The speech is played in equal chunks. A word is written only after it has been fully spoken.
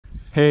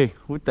Hey,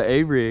 with the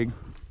A-rig.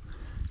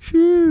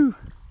 Shoo!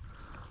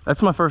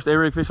 That's my first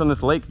A-rig fish on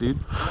this lake, dude.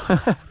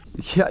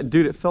 Yeah,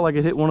 dude, it felt like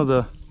it hit one of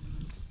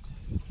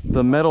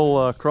the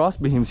metal cross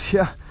beams.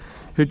 Yeah,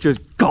 it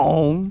just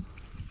gone.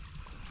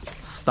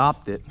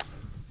 Stopped it.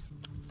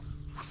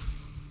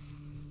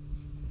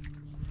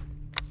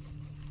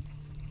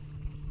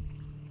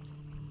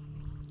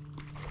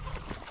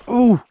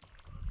 Ooh!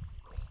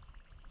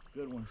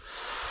 Good one.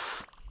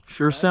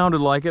 Sure sounded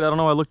like it. I don't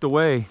know, I looked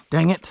away.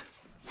 Dang it.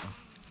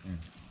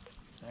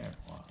 There.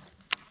 Wow.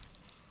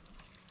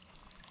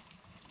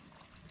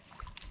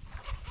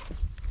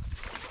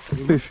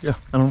 Fish, yeah,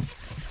 I don't know.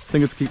 I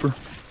think it's a keeper.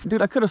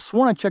 Dude, I could have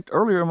sworn I checked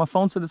earlier and my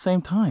phone said the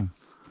same time.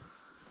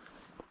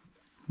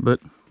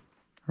 But,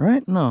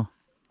 right? No.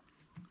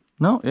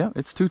 No, yeah,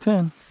 it's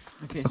 2:10.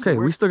 Okay,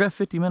 we still got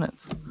 50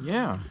 minutes.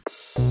 Yeah.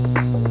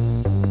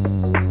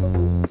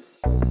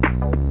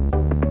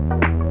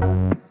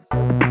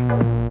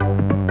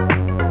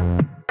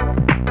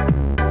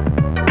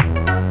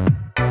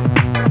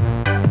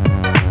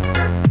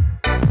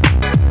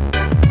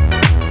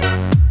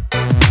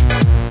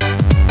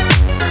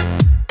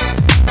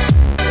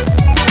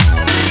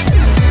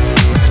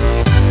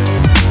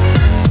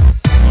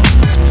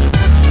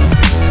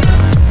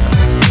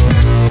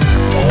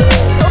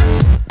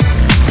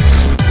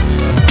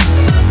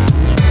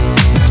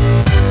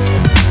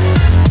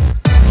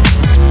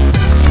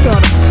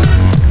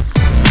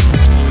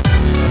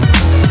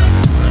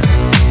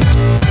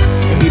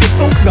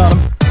 Got him.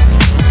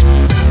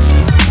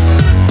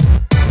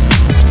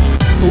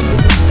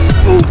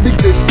 Oh, big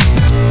fish.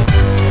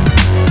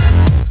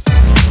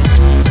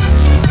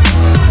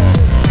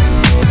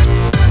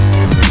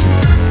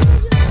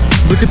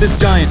 Look at this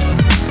giant.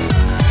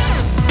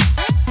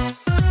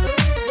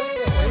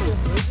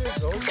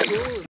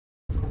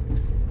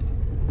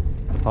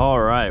 All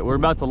right, we're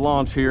about to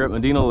launch here at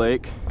Medina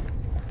Lake.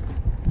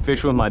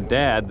 Fish with my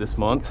dad this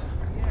month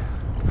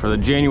for the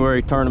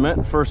January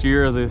tournament, first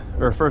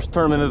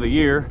tournament of the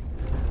year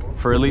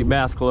for Elite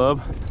Bass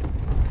Club.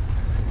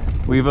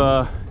 We've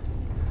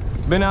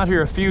been out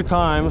here a few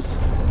times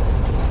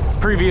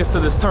previous to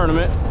this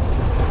tournament.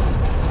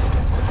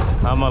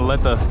 I'm gonna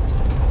let the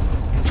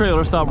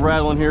trailer stop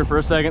rattling here for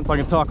a second so I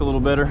can talk a little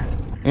better.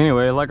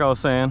 Anyway, like I was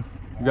saying,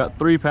 we've got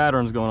 3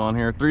 patterns going on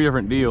here, 3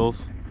 different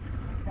deals.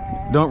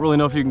 Don't really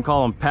know if you can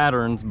call them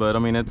patterns, but I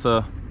mean it's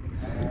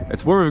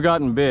where we've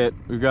gotten bit.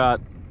 We've got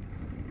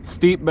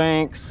steep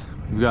banks,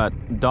 we've got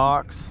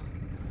docks,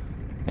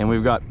 and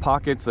we've got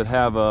pockets that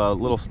have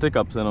little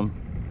stick-ups in them.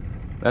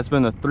 That's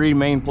been the 3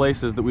 main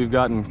places that we've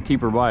gotten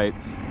keeper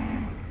bites.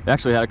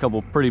 Actually had a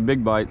couple pretty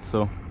big bites,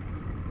 so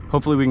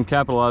hopefully we can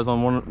capitalize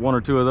on one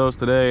or 2 of those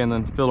today and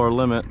then fill our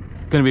limit.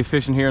 Gonna be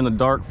fishing here in the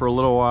dark for a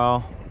little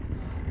while.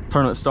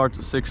 Tournament starts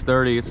at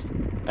 6:30. It's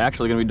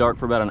actually gonna be dark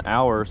for about an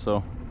hour,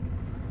 so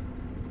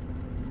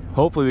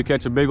hopefully we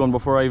catch a big one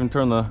before I even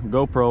turn the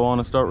GoPro on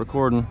and start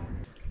recording.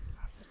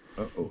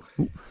 Uh-oh.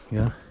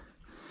 Yeah.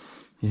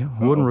 Yeah,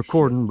 wasn't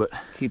recording, but...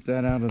 Keep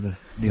that out of the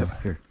deal.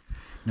 Here.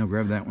 No,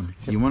 grab that one.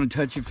 You want to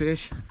touch a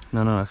fish?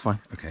 No, that's fine.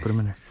 Okay. Put them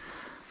in there.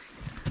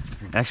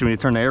 Actually, we need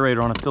to turn the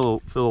aerator on and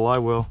fill the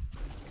live well.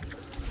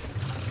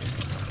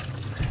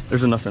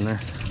 There's enough in there.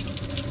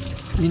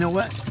 You know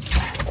what?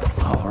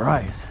 All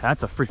right.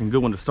 That's a freaking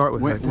good one to start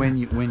with. When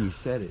you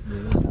said it,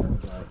 dude, I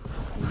was like,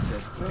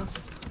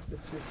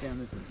 let's fish down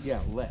this one.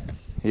 Yeah, let's.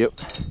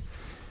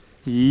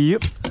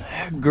 Yep.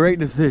 Great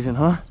decision,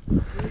 huh?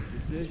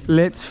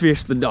 Let's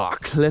fish the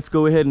dock. Let's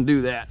go ahead and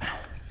do that.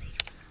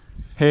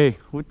 Hey,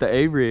 with the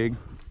A-rig.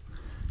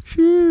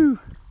 Shoo!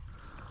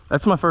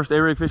 That's my first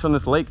A-rig fish on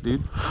this lake,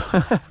 dude.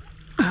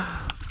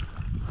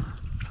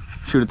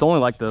 Shoot, it's only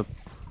like the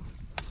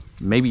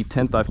maybe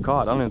 10th I've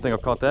caught. I don't even think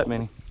I've caught that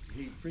many.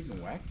 He freaking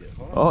whacked it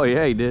hard. Oh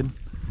yeah, he did.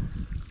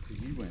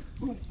 He went,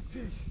 boom,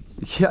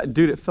 fish. Yeah,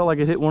 dude, it felt like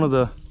it hit one of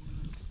the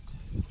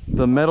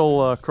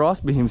metal cross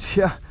beams.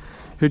 Yeah,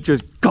 it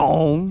just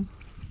gone.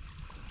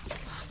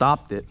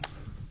 Stopped it.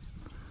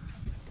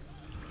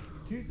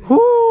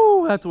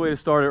 Whoo! That's the way to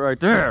start it right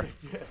there.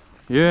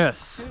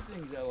 Yes. 2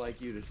 things I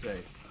like you to say.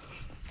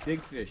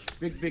 Big fish.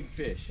 Big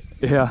fish.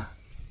 Yeah.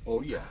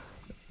 Oh yeah.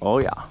 Oh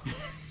yeah.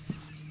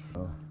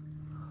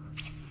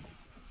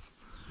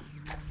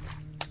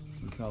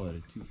 We call it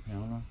a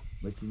 2-pounder,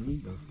 but you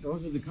need those.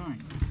 Those are the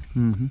kind.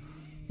 Mm-hmm.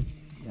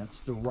 That's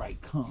the right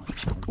kind.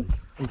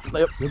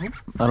 Yep.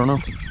 I don't know.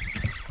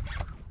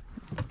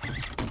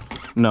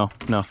 No,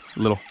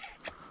 little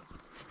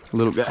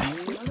guy.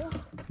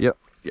 Yep.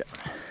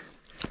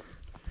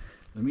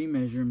 Let me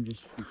measure him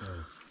just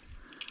because.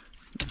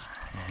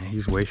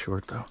 He's way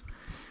short though.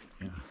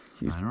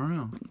 Yeah. I don't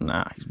know.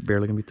 Nah, he's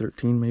barely gonna be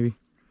 13 maybe.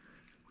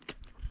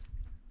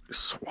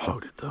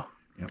 Swallowed it though.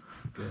 Yep.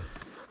 Good.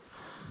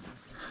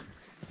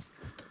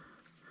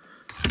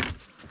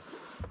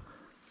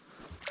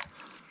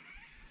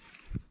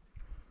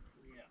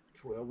 Yeah,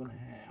 12 and a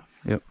half.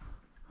 Yep.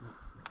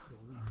 12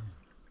 and a half.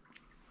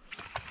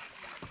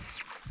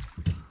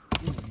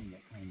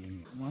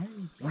 Why are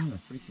you throwing a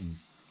freaking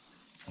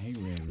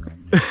A-rig right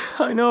now?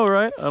 I know,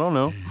 right? I don't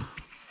know.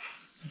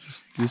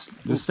 Just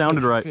Just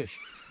sounded right. Fish.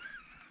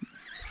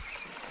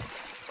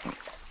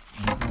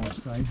 I don't know what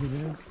size it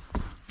is.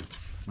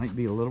 Might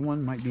be a little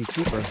one, might be a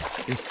keeper.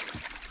 Just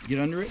get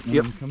under it and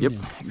Yep, then come yep,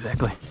 in.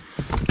 exactly.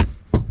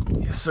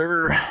 Yes,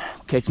 sir.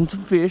 Catching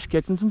some fish,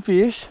 catching some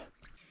fish.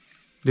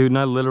 Dude, and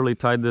I literally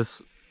tied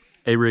this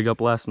A-rig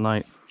up last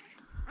night.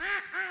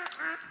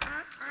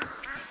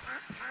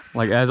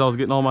 Like, as I was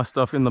getting all my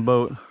stuff in the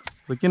boat, I was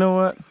like, you know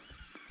what? I'm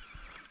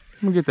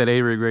gonna get that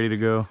A-rig ready to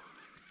go.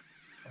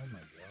 Oh my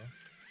gosh.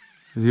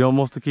 Is he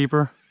almost a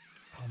keeper?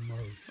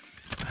 Almost.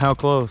 How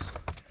close?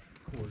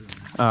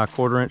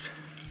 Quarter inch.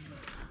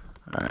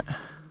 All right.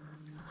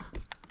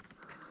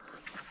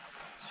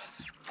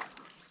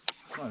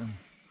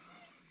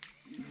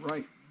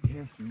 Right,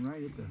 casting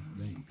right at the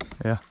bank.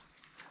 Yeah.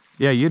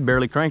 Yeah, you'd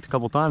barely cranked a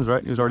couple times,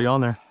 right? He was already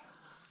on there.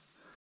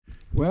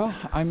 Well,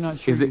 I'm not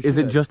sure. Is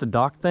it just a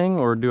dock thing,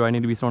 or do I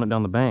need to be throwing it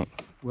down the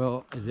bank?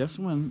 Well, this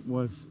one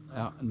was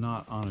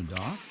not on a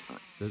dock.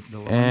 The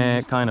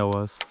It kind of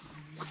was.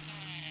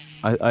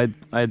 I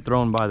had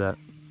thrown by that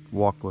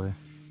walkway.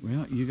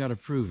 Well, you got to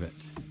prove it.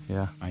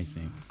 Yeah. I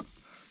think.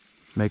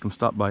 Make them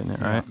stop biting it,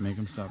 Yeah, right? make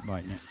them stop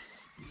biting it.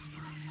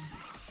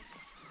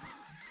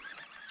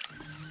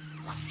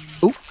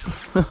 Oop.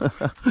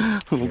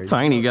 Little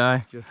tiny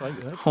guy. Just like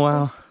that.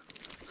 Wow.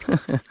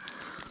 I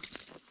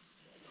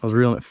was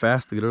reeling it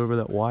fast to get over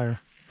that wire.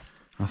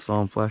 I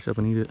saw him flash up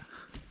and eat it.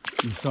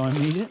 You saw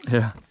him eat it?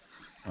 Yeah.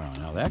 Well,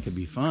 now that could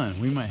be fun.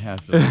 We might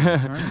have to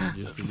turn it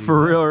just to do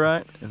For that. real,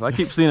 right? If I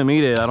keep seeing him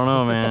eat it, I don't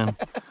know, man.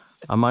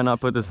 I might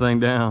not put this thing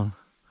down.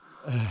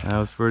 That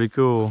was pretty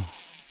cool.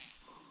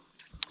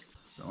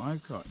 So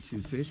I've caught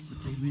 2 fish,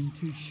 but they've been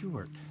too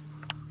short.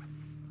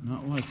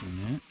 Not liking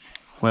that.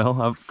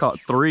 Well, I've caught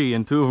 3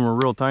 and 2 of them are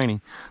real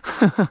tiny.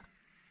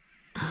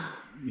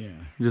 Yeah.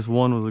 Just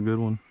one was a good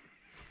one.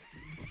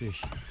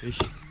 Fish.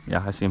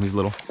 Yeah, I see him. He's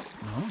little.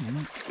 No, you're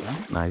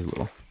not. Nah, he's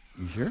little.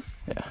 You sure?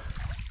 Yeah.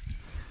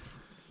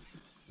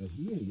 But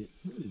he ate it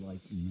too, like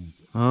you make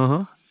it.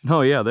 Uh-huh.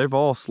 No, yeah, they've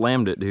all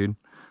slammed it, dude.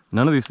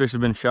 None of these fish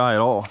have been shy at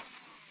all.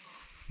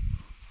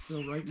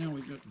 So right now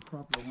we've got the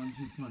proper 1-2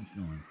 punch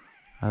going.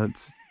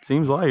 It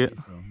seems like it.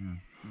 So,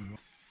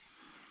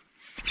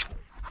 yeah.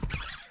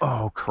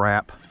 Oh,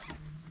 crap.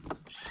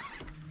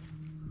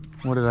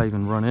 What did I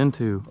even run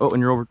into? Oh,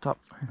 and you're over top.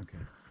 Okay.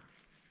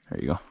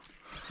 There you go.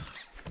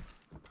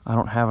 I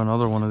don't have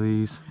another one of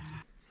these.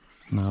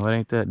 No, it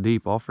ain't that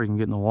deep. I'll freaking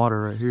get in the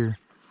water right here.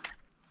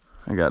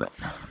 I got it.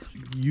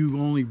 You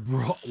only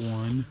brought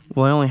one.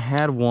 Well, I only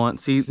had one.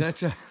 See,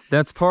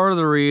 that's part of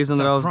the reason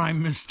that I was...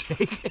 prime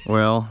mistake.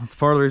 Well, it's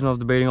part of the reason I was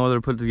debating on whether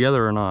to put it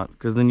together or not.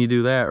 Because then you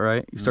do that,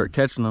 right? You start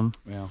catching them.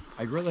 Well,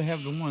 I'd rather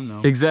have the one,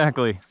 though.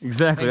 Exactly.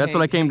 Exactly. That's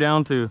what I came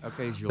down to.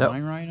 Okay, is your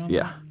line right on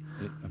Yeah.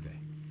 that? Okay.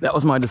 That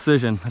was my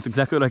decision. That's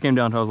exactly what I came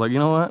down to. I was like, you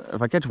know what?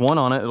 If I catch one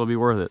on it, it'll be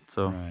worth it.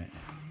 So, Right.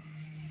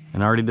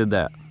 and I already did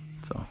that.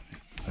 So,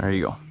 there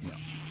you go. Yeah,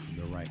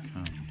 the right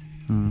kind.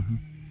 Mm-hmm.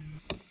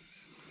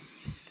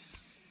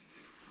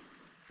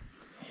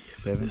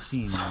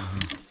 17 right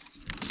here.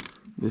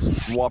 This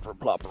is whopper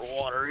plopper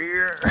water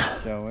here.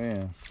 So,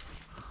 yeah.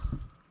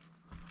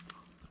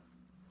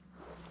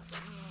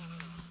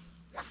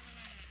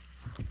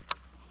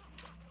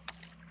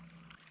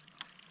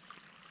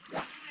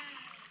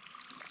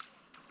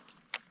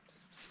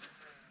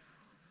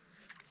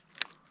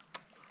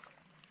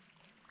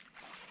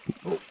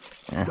 Oh,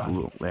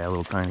 yeah, a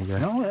little tiny guy.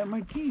 No, that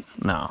might keep.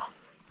 No.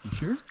 You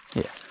sure?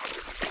 Yeah.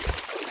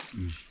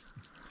 You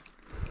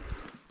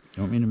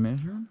want me to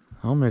measure him?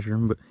 I'll measure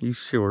him, but he's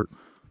short.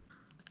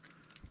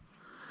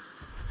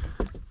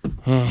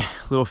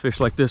 Little fish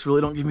like this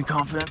really don't give me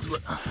confidence,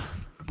 but...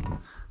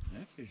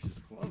 That fish is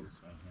close,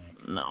 I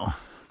think. No.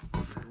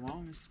 It's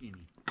long and skinny.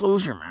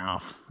 Close your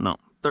mouth. No,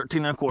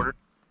 13 1/4.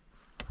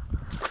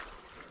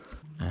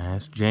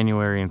 It's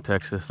January in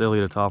Texas. They'll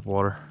eat a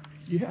topwater.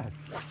 Yes.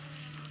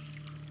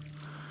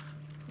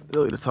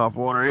 They'll eat a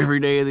topwater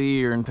every day of the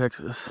year in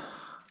Texas.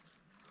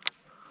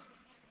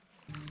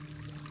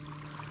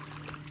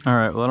 All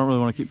right, well, I don't really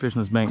want to keep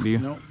fishing this bank, do you?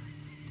 Nope.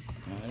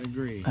 I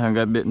agree. I haven't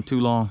got bitten too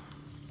long.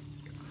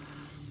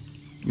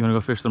 You want to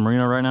go fish the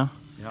marina right now?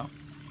 Yep.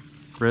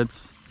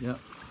 Reds? Yep.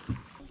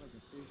 Looks like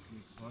a fish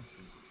is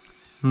busted.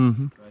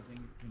 Mm-hmm. So I think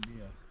it can be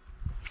a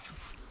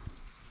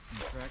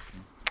contraction.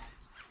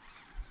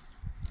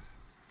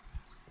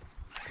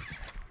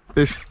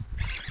 Fish?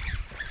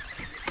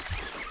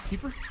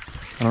 Keeper?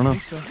 I don't know. I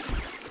think so.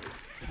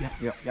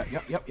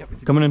 Yep.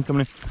 It's Coming in.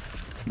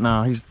 No,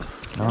 I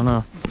don't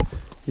know.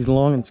 He's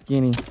long and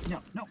skinny.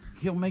 No,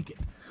 he'll make it.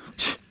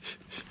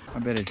 I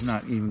bet it's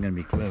not even gonna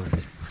be close.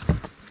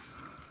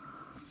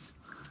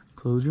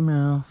 Close your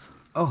mouth.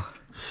 Oh.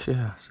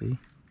 Yeah, see?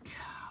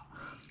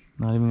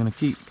 Not even gonna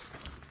keep.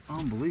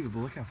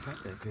 Unbelievable, look how fat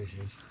that fish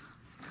is.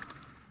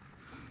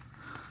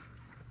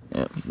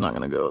 Yeah, he's not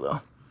gonna go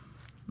though.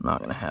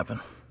 Not gonna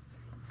happen.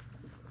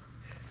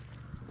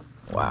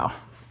 Wow.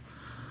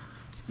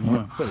 You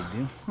wanna put a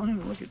deal on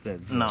him? Look at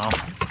that. No.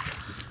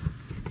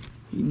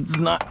 He does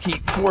not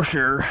keep for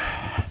sure.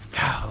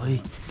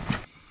 Golly.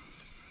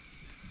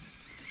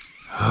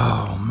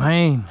 Oh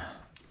man.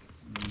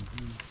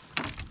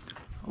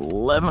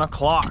 11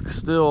 o'clock,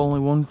 still only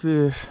one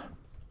fish.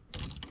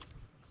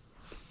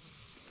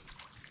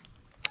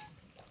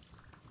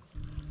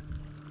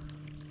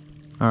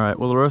 All right,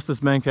 well, the rest of this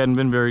bank hadn't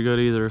been very good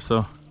either,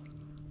 so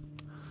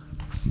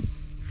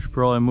should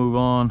probably move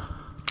on.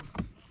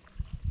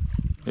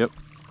 Yep.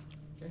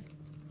 Okay.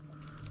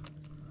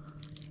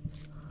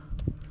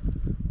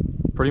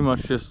 Pretty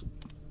much just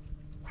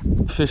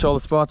fish all the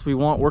spots we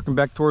want, working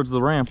back towards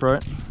the ramp,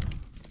 right?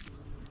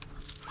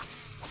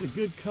 It's a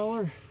good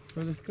color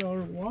for this color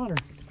of water.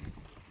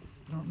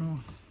 I don't know.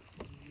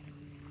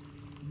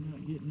 I'm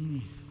not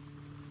getting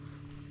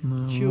any.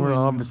 No, Chewing. we're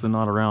obviously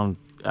not around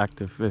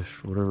active fish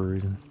for whatever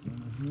reason.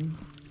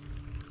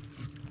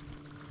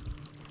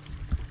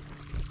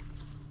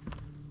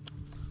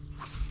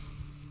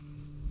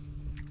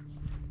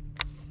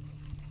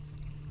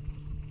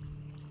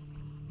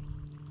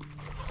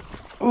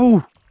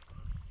 Ooh!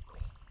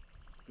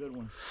 Good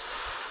one.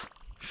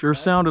 Sure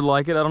sounded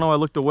like it. I don't know, I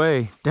looked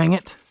away. Dang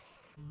it.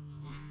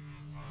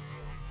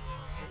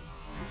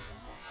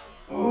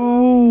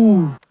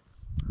 Ooh!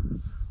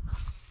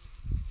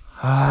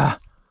 Ah.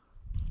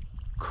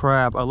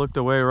 Crap, I looked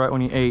away right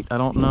when he ate. I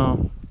don't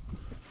know.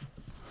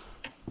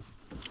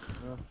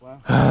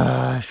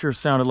 Sure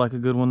sounded like a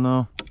good one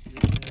though.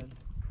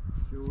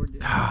 Sure did.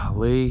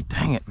 Golly,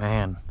 dang it,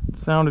 man. It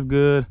sounded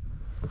good.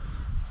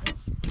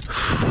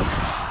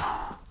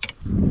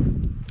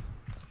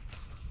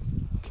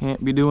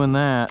 Can't be doing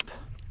that.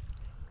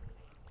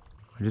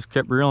 I just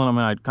kept reeling. I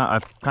mean, I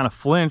kind of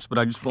flinched, but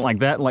I just went like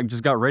that and like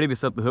just got ready to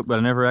set the hook, but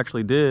I never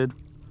actually did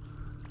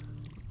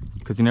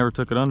because he never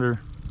took it under.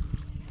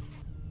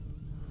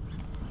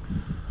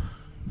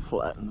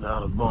 Flattens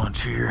out a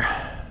bunch here.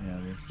 Yeah,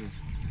 this is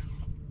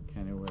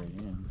kind of where it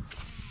ends,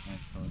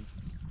 actually.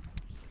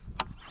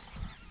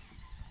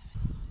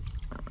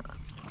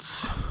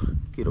 Let's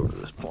get over to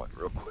this point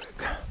real quick.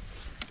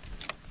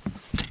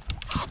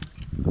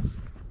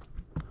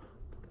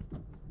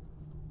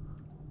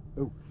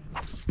 Oh.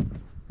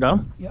 Got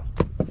him? Yep.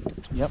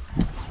 Yep.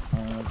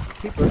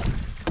 Keeper.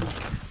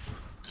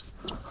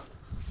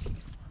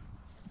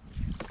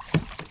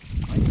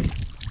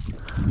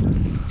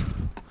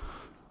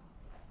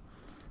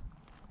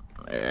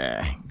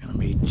 Yeah, gonna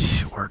be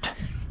short.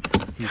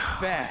 He's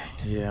fat.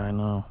 Yeah, I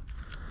know.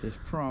 It's his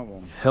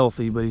problem.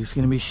 Healthy, but he's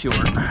gonna be short.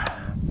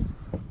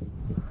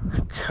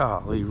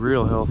 Golly,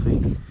 real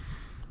healthy.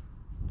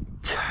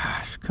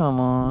 Gosh, come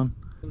on.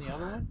 And the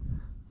other one?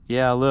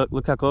 Yeah,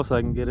 look how close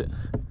I can get it.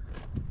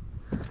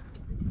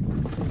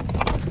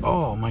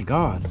 Oh my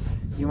God!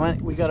 You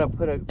might. We gotta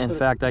put a. In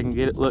fact, I can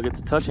get it. Look, it's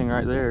touching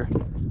right there.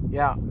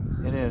 Yeah,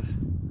 it is.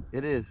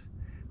 It is.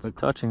 It's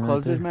touching right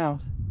Close there. his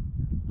mouth.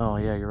 Oh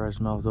yeah, you're right. His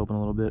mouth's open a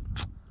little bit.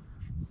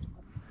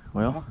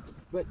 Well.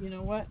 But you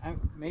know what?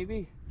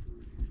 Maybe.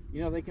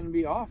 You know they can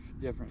be off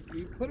different.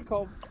 You put a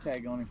cold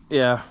tag on him.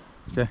 Yeah.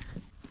 Okay.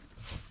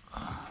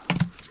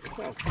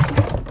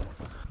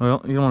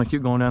 Well, you don't want to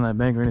keep going down that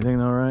bank or anything,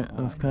 though, right?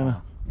 That's kind of.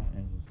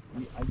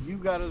 You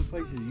got to the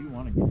places you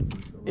want to get to.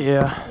 So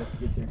Yeah. let's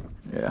get there.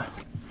 Yeah.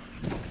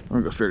 We're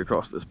gonna go straight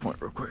across this point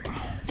real quick.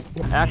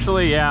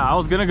 Actually, yeah, I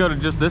was gonna go to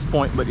just this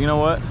point, but you know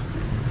what?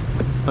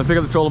 I'm gonna pick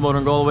up the trolling motor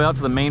and go all the way out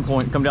to the main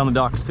point and come down the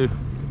docks too.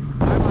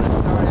 I want to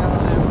start out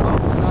on that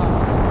rock top.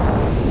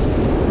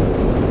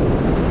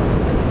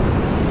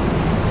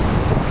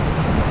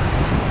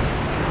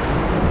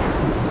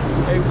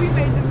 Hey, we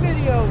made the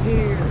video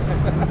here.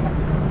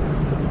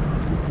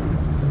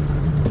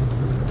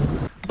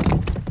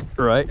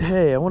 Right.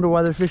 Hey, I wonder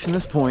why they're fishing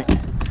this point.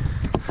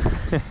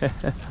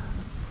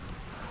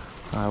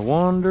 I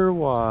wonder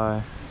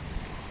why.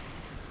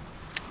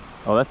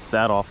 Oh, that's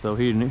sat off though.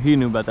 He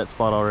knew about that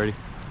spot already.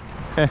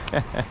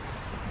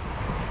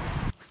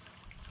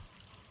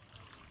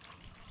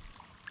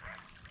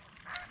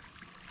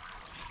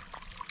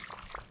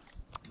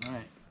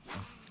 Right.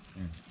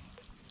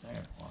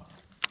 There. Wow.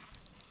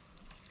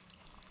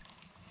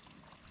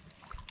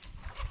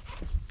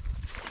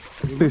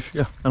 Fish,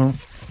 yeah. I don't know.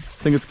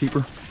 I think it's a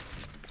keeper.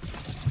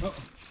 Oh.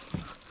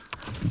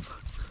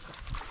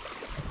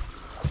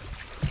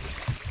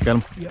 Got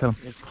him. Yep, Got him.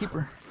 it's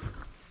keeper.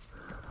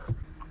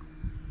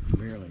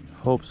 Barely.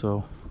 Hope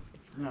so.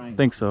 Nice.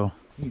 Think so.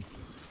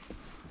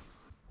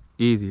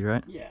 Easy,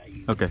 right? Yeah.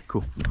 Okay,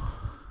 cool.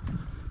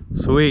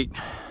 Sweet.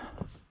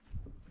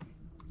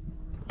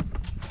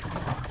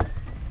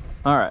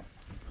 All right.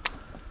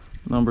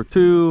 Number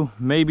 2,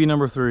 maybe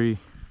number 3.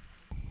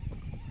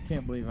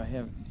 Can't believe I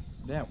have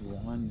that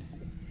one.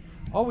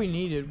 All we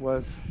needed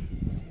was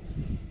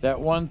that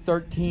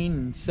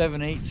 113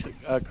 7/8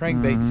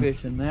 crankbait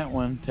fish and that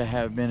one to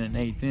have been an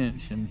 1/8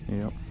 inch, and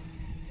Yep.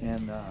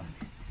 and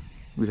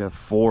We'd have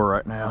 4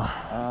 right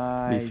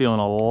now. Be feeling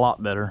a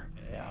lot better.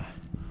 Yeah.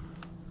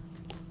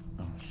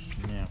 Oh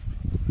snap.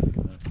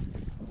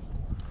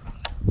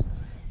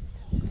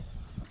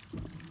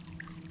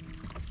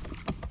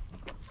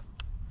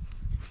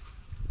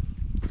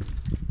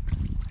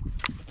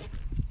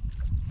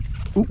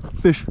 Ooh,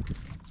 fish.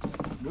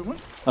 Good one.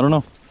 I don't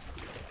know.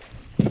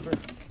 Keeper.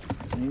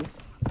 Maybe.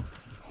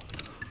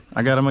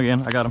 I got him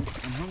again. I got him.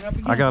 I'm hung up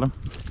again. I got him.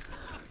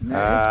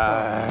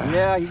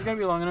 Yeah, he's gonna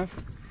be long enough.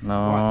 No,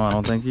 I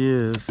don't think he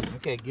is.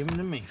 Okay, give him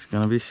to me. He's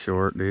gonna be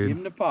short, dude. Give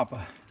him to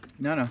Papa.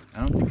 No, I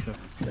don't think so.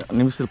 Yeah, let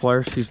me see the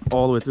pliers. He's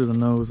all the way through the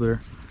nose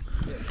there.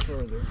 Yeah,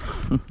 further.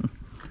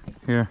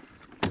 Here.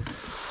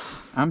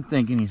 I'm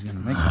thinking he's gonna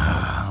make it.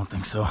 I don't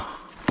think so.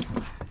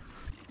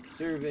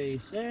 Survey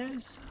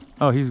says.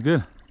 Oh, he's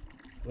good.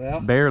 Well,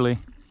 Barely,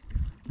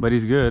 but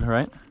he's good,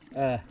 right?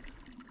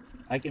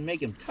 I can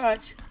make him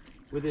touch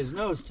with his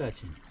nose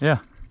touching. Yeah.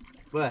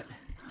 But,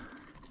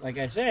 like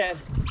I said,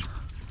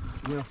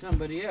 will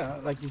somebody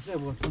else, like you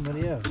said, will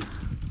somebody else?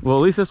 Well,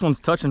 at least this one's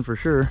touching for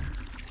sure.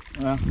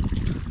 Well,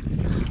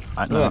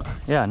 I know.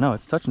 Yeah, no,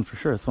 it's touching for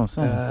sure. That's what I'm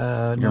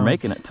saying. You're no,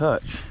 making it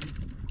touch.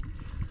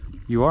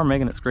 You are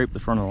making it scrape the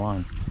front of the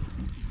line.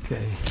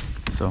 Okay.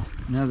 So.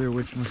 Another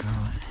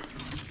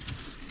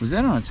whatchamacallit. Was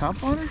that on a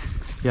top water?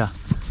 Yeah.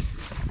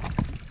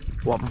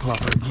 Whopper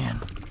plopper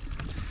again.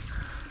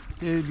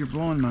 Dude, you're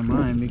blowing my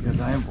mind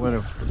because I would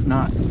have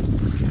not.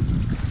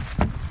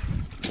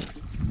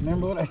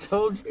 Remember what I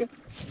told you?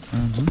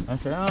 I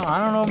said, oh, I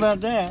don't know about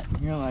that.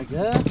 And you're like,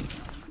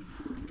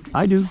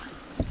 I do.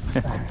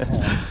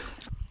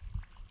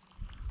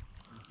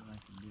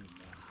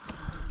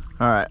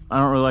 All right, I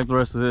don't really like the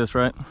rest of this,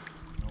 right?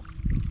 Nope.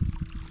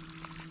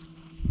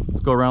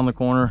 Let's go around the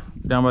corner,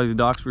 down by these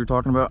docks we were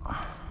talking about.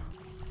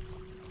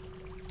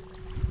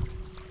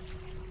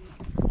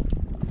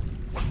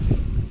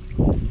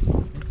 I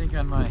think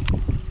on the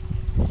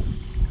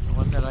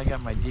one that I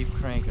got my deep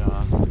crank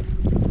on,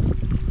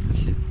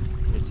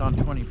 it's on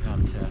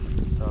 20-pound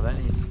test, so that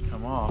needs to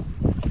come off.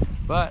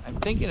 But I'm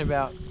thinking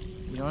about,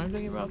 you know what I'm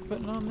thinking about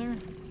putting on there?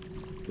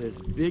 This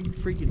big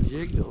freaking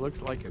jig that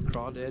looks like a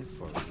crawdad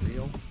for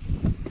real.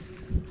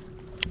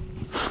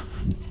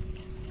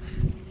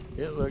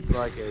 It looks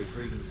like a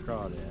freaking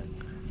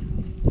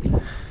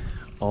crawdad.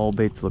 All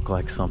baits look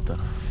like something.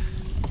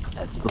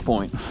 That's the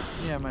point.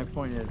 Yeah, my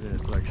point is that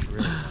it looks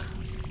really like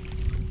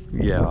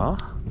one. Yeah.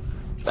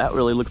 That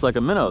really looks like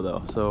a minnow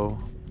though, so.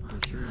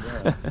 It sure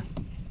does.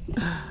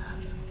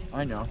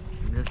 I know.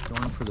 I'm just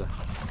going for the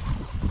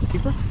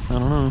keeper? I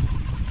don't know.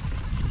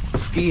 I'm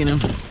skiing him.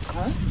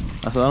 Huh?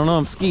 I said, I don't know,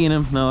 I'm skiing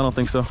him. No, I don't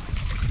think so.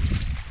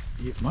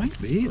 It might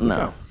be. Look No.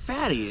 how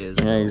fat he is.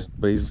 Yeah,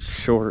 but he's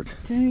short.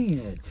 Dang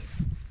it.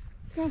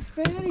 Look how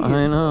fat he is.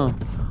 I know.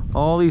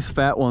 All these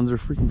fat ones are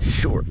freaking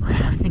short.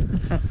 I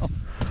know.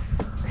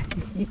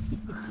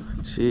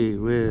 Gee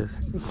whiz.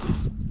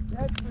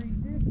 That's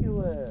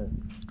ridiculous.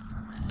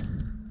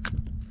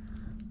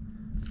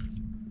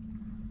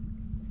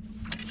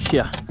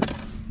 Yeah.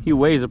 He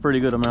weighs a pretty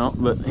good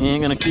amount, but he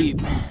ain't gonna keep.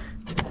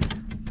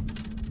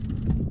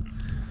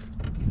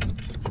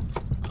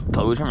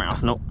 Close your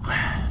mouth. Nope.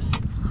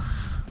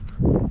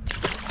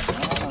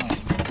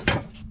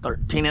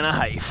 13 and a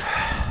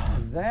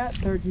half. That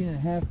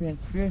 13.5-inch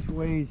fish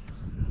weighs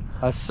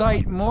a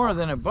sight more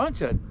than a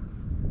bunch of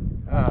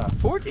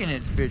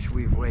 14-inch fish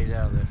we've weighed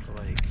out of this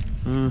lake.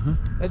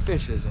 That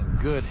fish is in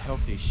good,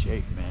 healthy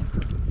shape, man.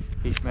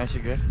 He smash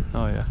it good?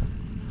 Oh yeah.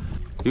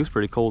 He was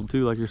pretty cold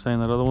too, like you're saying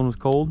that other one was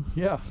cold.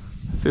 Yeah.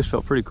 Fish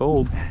felt pretty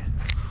cold.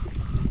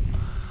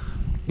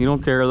 You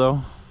don't care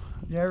though.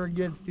 Never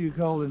gets too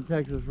cold in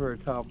Texas for a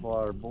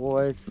topwater,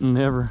 boys.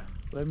 Never.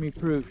 Let me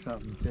prove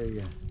something to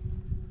you.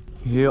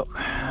 Yep.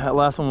 That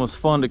last one was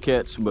fun to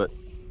catch, but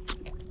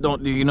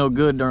don't do you no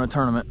good during a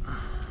tournament.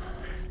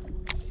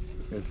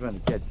 It's fun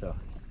to catch though.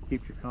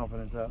 Keeps your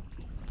confidence up.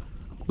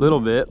 A little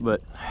bit,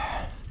 but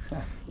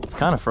it's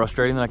kind of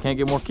frustrating that I can't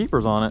get more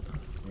keepers on it.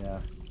 Yeah.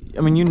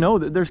 I mean, you know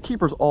that there's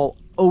keepers all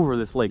over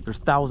this lake. There's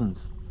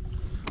thousands.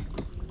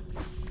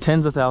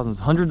 Tens of thousands,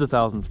 hundreds of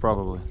thousands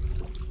probably.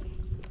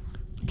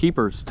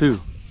 Keepers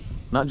too.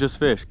 Not just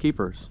fish,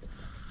 keepers.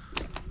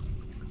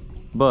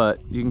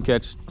 But you can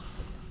catch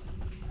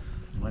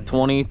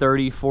 20,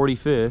 30, 40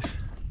 fish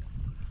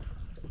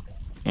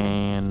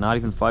and not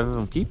even 5 of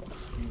them keep.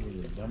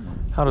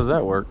 How does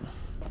that work?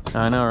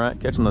 I know, right?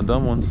 Catching the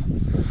dumb ones.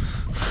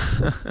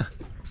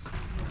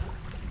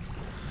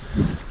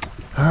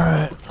 All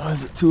right, what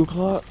is it, 2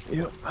 o'clock?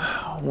 Yep,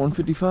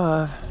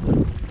 1:55.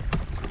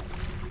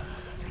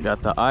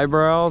 Got the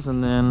eyebrows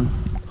and then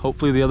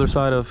hopefully the other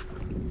side of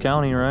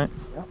county, right?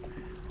 Yep.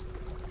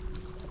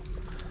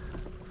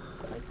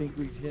 I think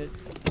we've hit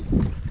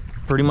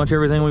pretty much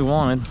everything we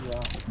wanted.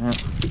 Yeah.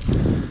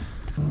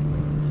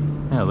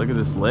 Yeah, look at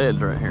this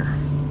ledge right here.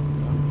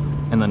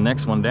 And the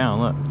next one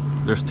down, look.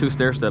 There's 2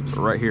 stair steps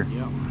right here.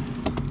 Yep.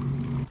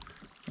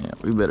 Yeah,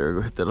 we better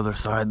go hit that other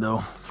side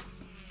though,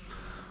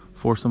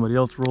 before somebody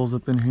else rolls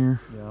up in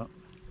here. Yeah.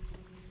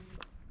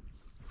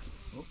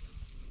 Oh, I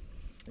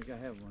think I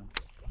have one.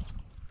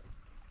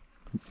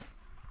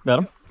 Got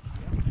him?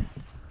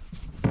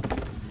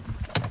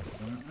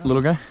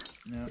 Little guy?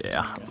 No,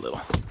 Yeah,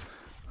 little.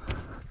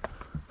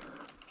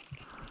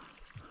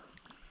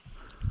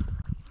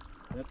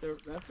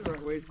 That's the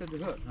right way to set the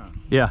hook, huh?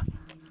 Yeah.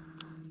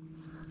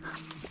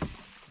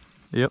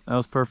 Yep, that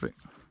was perfect.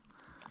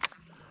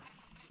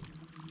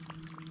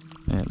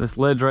 Yeah, this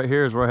ledge right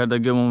here is where I had that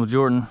good one with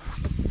Jordan.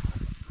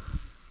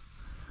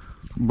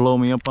 blow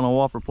me up on a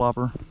whopper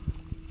plopper.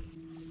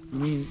 You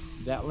mean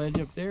that ledge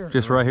up there?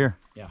 Just right here.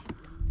 Yeah.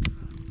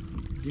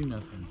 Do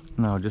nothing.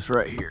 No, just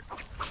right here.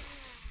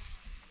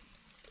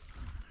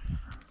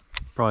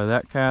 Probably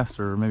that cast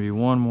or maybe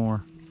one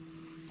more.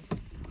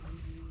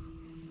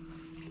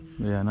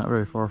 Yeah, not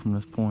very far from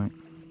this point.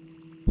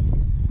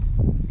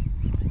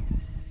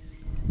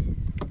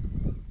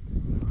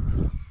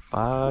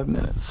 Five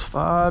minutes.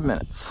 5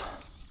 minutes.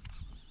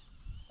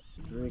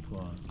 3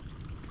 o'clock.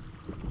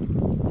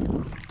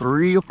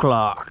 3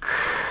 o'clock.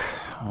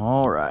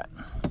 All right.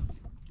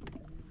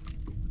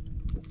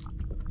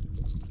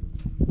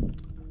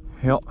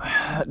 Yep,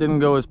 that didn't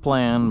go as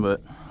planned,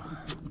 but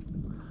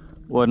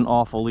wasn't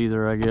awful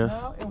either, I guess.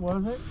 No, it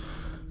wasn't.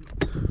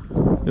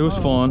 It was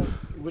fun.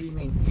 What do you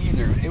mean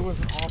either? It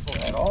wasn't awful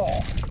at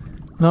all.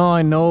 No,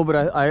 I know, but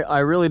I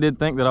really did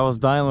think that I was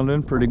dialing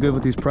in pretty good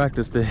with these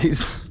practice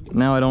days.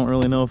 Now I don't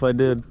really know if I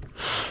did.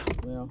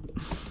 Well,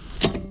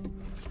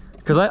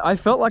 because I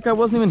felt like I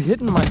wasn't even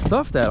hitting my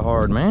stuff that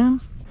hard,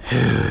 man.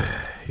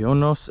 Yo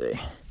no sé.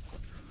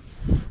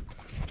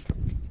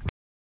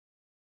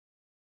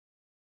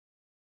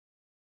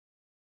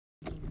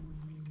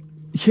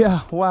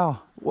 Yeah,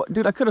 wow. What,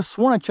 dude, I could have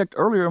sworn I checked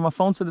earlier and my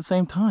phone said the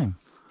same time.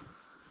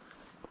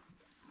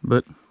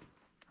 But,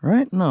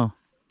 right? No.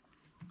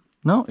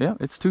 No, yeah,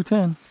 it's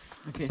 2:10.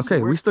 Okay, so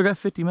we still got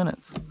 50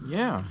 minutes.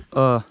 Yeah.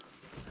 And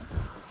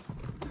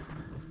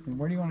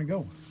where do you want to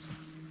go?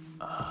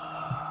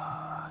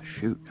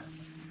 Shoot.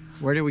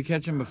 Where did we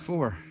catch him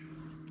before?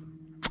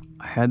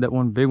 I had that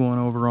one big one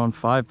over on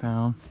 5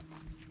 pound.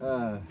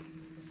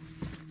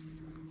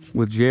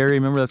 With Jerry,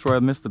 remember that's where I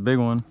missed the big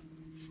one.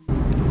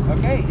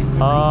 Okay, it's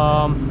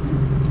a reset.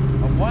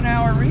 A 1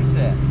 hour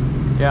reset.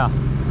 Yeah.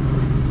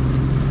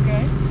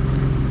 Okay.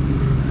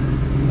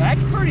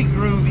 That's pretty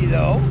groovy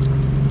though,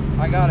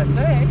 I gotta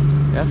say.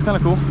 Yeah, it's kind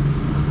of cool.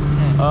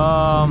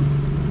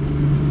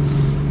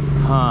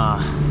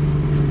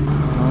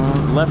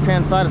 Left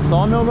hand side of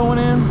sawmill going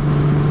in.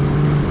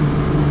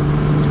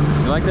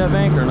 You like that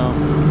bank or no?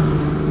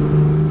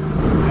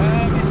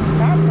 It's a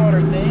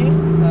topwater thing.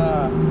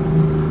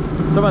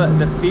 It's about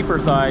the steeper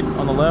side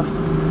on the left.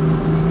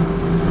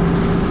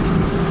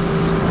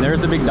 And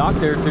there's a big dock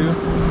there too.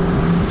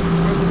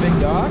 There's a big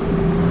dock.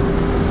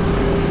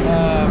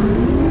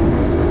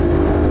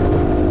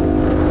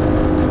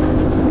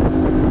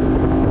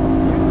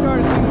 You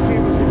started thinking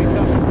people should be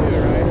coming too,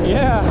 right?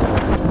 Yeah.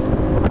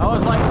 I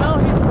was like, no,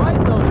 he's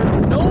right though.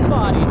 There's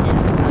nobody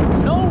here.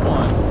 There's no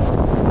one.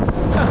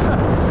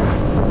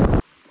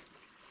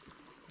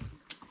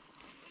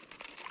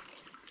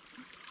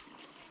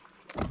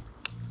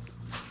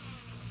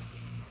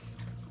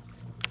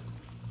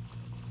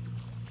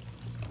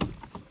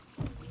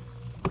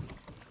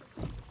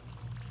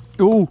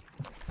 Ooh.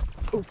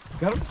 Oh,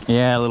 got him?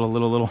 Yeah,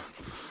 little.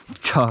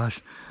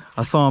 Gosh.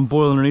 I saw him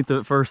boil underneath it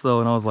at first though,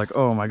 and I was like,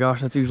 oh my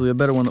gosh, that's usually a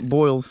better one that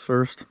boils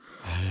first.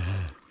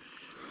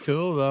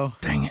 Cool though.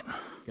 Dang it.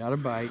 Got a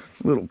bite.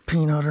 Little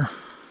peanutter.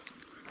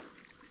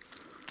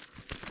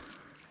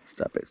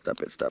 Stop it.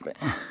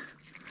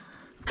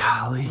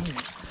 Golly.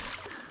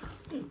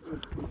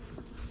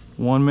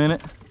 1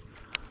 minute.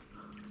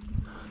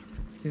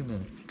 2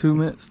 minutes. 2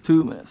 minutes.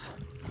 2 minutes.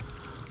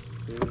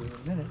 2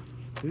 minutes.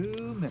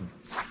 2 minutes.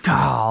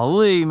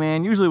 Golly,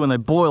 man. Usually when they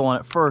boil on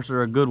it first,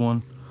 they're a good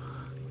one.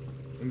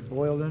 He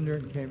boiled under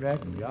it and came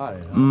back and got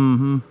it, huh?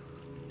 Mm-hmm.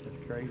 That's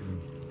crazy.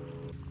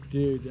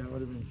 Dude, that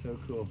would have been so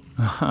cool.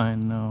 I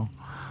know.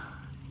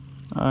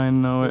 I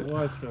know it. It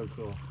was so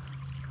cool.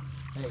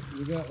 Hey,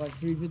 you got like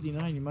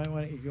 3:59. You might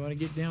want to, if you want to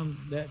get down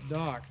that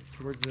dock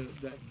towards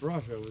that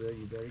brush over there,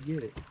 you better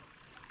get it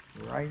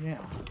right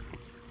now.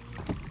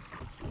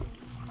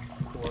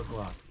 4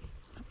 o'clock.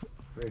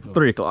 3 o'clock.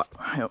 3 o'clock.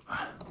 Yep.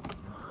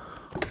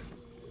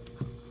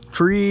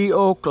 3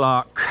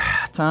 o'clock.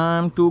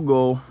 Time to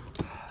go.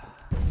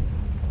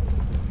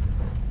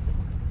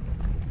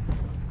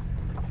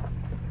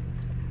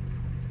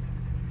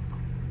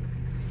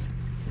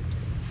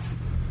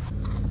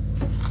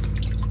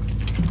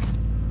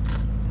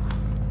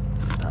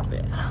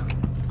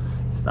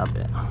 Stop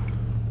it.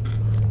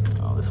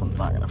 Oh, this one's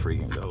not gonna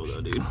freaking go though,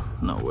 dude.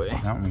 No way.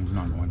 That one's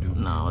not going to.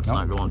 No, it's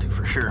not going to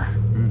for sure.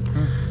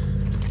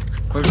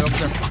 Put it up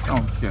there.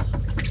 Oh, yeah.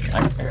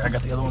 I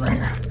got the other one right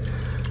here.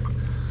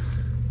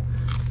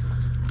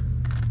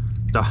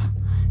 Duh.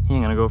 He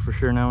ain't gonna go for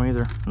sure now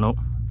either. Nope.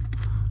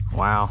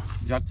 Wow.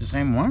 You got the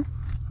same one?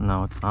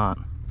 No, it's not.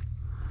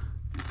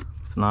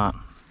 It's not.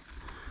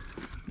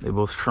 They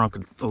both shrunk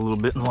a little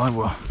bit in live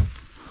well.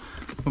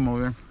 Put them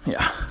over there.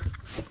 Yeah.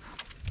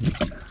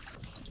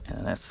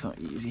 And that's so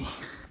easy.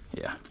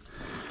 Yeah.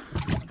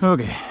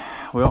 Okay.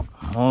 Well,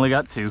 only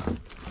got 2.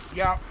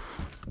 Yeah.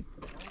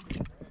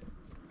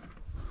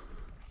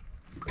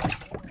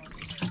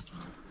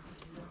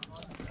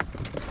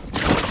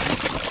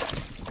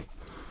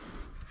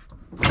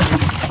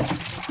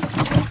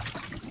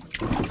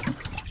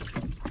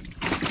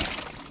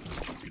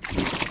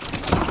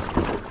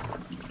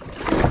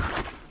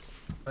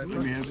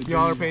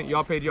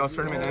 Y'all paid y'all's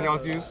tournament and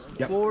y'all's dues?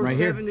 Yep, right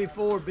here.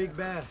 474 big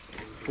bass.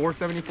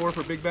 474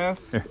 for big bass.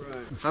 Here. Right.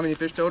 How many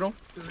fish total?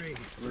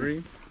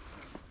 3.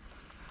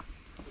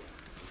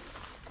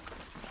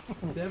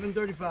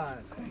 735.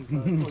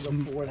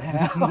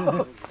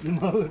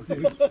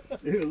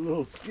 They're a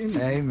little skinny.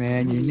 Hey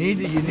man, you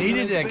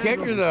needed that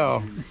kicker though.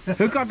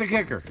 Who caught the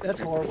kicker? That's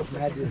horrible.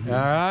 Matt did. All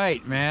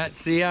right, Matt.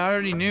 See, I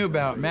already knew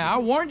about Matt. I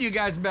warned you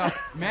guys about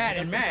Matt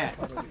and Matt.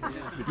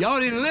 Y'all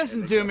didn't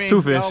listen to me.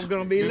 2 fish. Y'all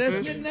gonna be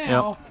listening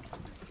now.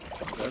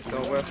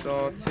 West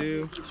all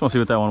 2. Just want to see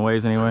what that one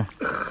weighs anyway.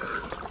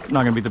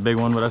 Not gonna beat the big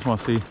one, but I just want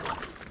to see.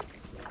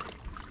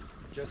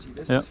 Jesse,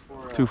 this Yep, is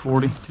for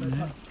 240. for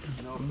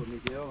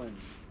Miguel and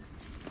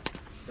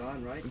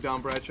Don, right?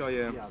 Don Bradshaw,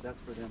 yeah. Yeah,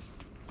 that's for them.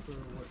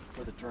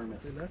 For the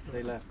tournament.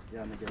 They left.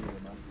 Yeah, and they gave me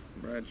the money.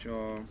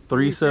 Bradshaw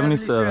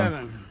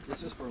 377.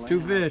 This is for 2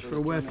 Lamb, fish the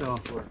for West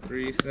tournament for-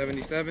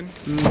 377.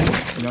 You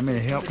want me to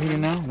help you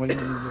now? What do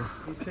you do?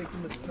 He's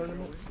taking this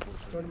tournament.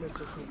 Tournament's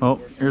just Oh,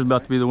 here's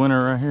about to be the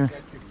winner right here.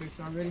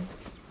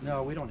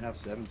 No, we don't have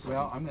 7. So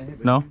Well, I'm gonna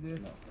hit No? how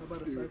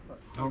about a side pot?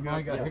 Oh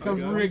my God! Here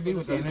comes Rigby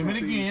with the limit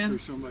again.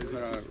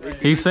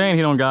 He's saying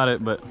he don't got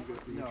it, but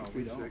No,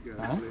 we don't.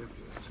 Huh?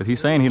 said he's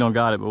saying he don't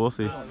got it, but we'll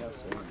see.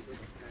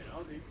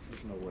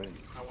 There's no way.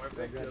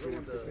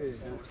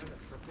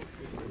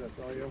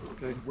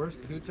 Okay,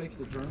 who takes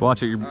the tournament?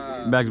 Watch it, your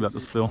bag's about to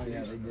spill.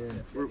 Yeah, they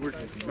did. We're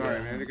sorry,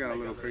 man. They got a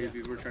little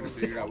crazy. We're trying to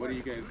figure it out. What do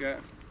you guys got?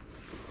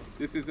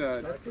 This is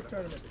That's the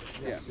tournament.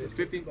 yeah,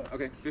 50.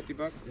 Okay,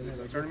 $50. This is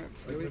a tournament.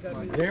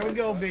 There we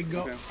go, big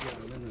gulp. Okay.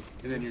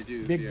 And then your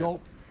dues. Big yeah.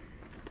 gulp.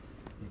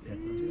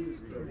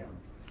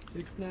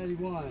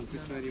 691.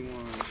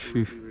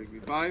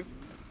 691. 5.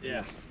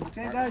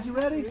 Okay, guys, you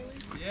ready?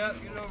 Yeah,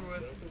 get it over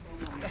with.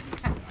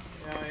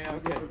 Yeah,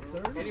 okay.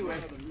 Anyway,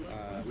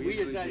 we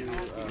usually do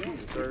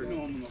third.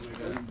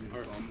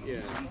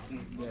 Yeah.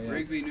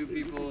 Rigby, new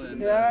people,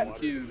 and Yeah.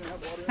 Q.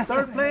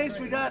 Third place,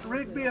 we got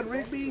Rigby and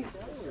Rigby.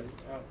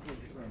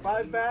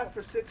 5 bass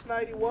for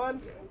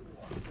 691.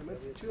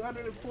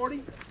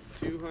 240.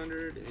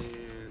 200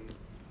 and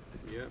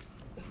yep.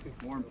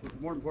 More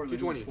importantly,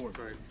 220. sport.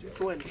 Sorry.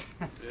 220.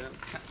 Yeah.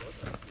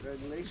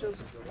 Congratulations.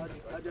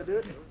 How'd you do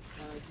it?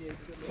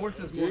 Fourth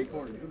is more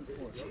important.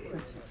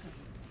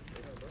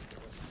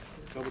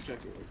 Double check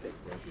it.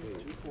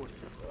 240.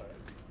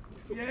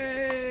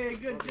 Yay!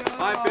 Good job.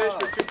 5 fish for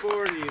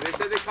 240. They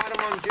said they caught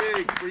them on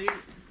jigs.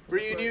 For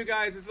you new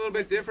guys, it's a little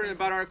bit different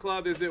about our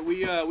club is that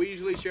we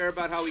usually share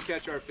about how we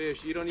catch our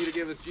fish. You don't need to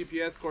give us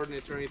GPS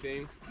coordinates or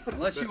anything.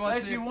 Unless you want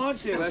Unless to. you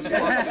want to. Unless you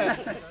want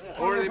to.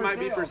 Or they might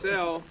be for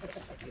sale.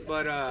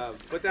 But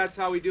that's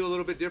how we do a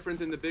little bit different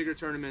than the bigger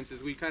tournaments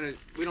is we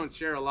don't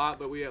share a lot,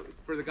 but we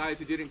for the guys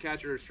who didn't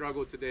catch it or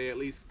struggled today, at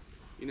least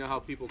you know how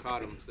people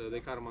caught them. So they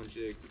caught them on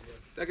jigs.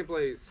 Second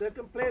place.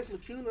 Second place,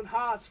 McCune and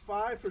Haas,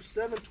 5 for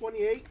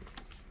 728.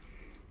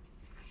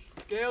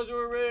 Scales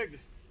were rigged.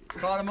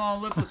 Caught them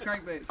on lipless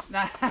crankbaits.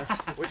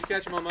 What'd you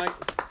catch them on, Mike?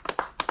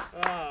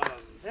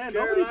 Man,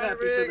 nobody's Carolina happy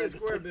for rig that. and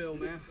square bill,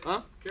 man.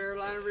 Huh?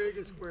 Carolina rig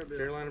and square bill.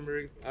 Carolina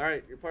Brig. All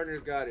right, your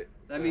partner's got it.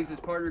 That means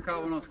his partner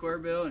caught one on square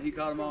bill, and he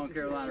caught them all on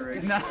Carolina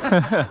rig.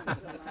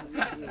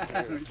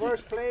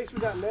 First place, we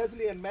got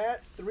Leslie and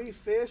Matt, 3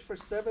 fish for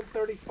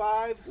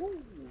 735.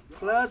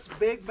 Plus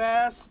big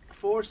bass,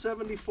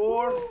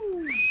 474.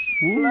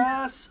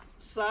 Plus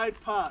side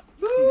pot.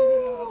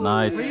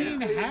 Nice.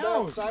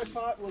 house. Side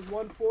pot was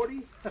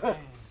 140.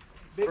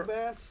 Big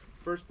bass,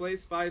 First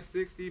place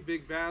 560,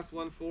 big bass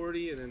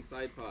 140, and then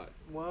side pot.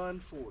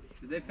 140.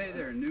 Did they pay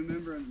their new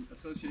member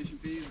association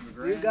fees of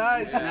 $1,000? You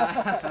guys.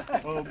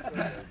 Well,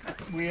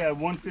 we had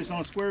 1 fish on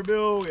a square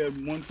bill, we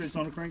had 1 fish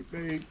on a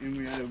crankbait, and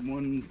we had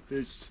 1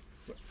 fish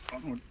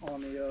on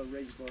the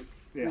rage bug.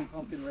 yeah,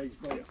 Pumpkin rage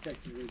bug,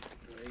 Texas rage.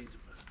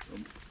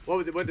 What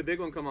would the big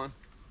one come on?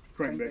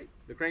 crankbait.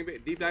 The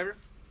crankbait, deep diver?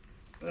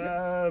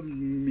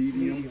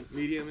 Medium.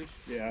 Medium-ish?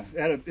 Yeah,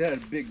 it had a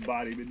big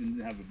body, but didn't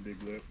have a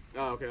big lip.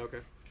 Oh, okay.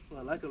 Well,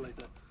 I like it like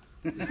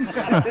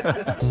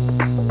that.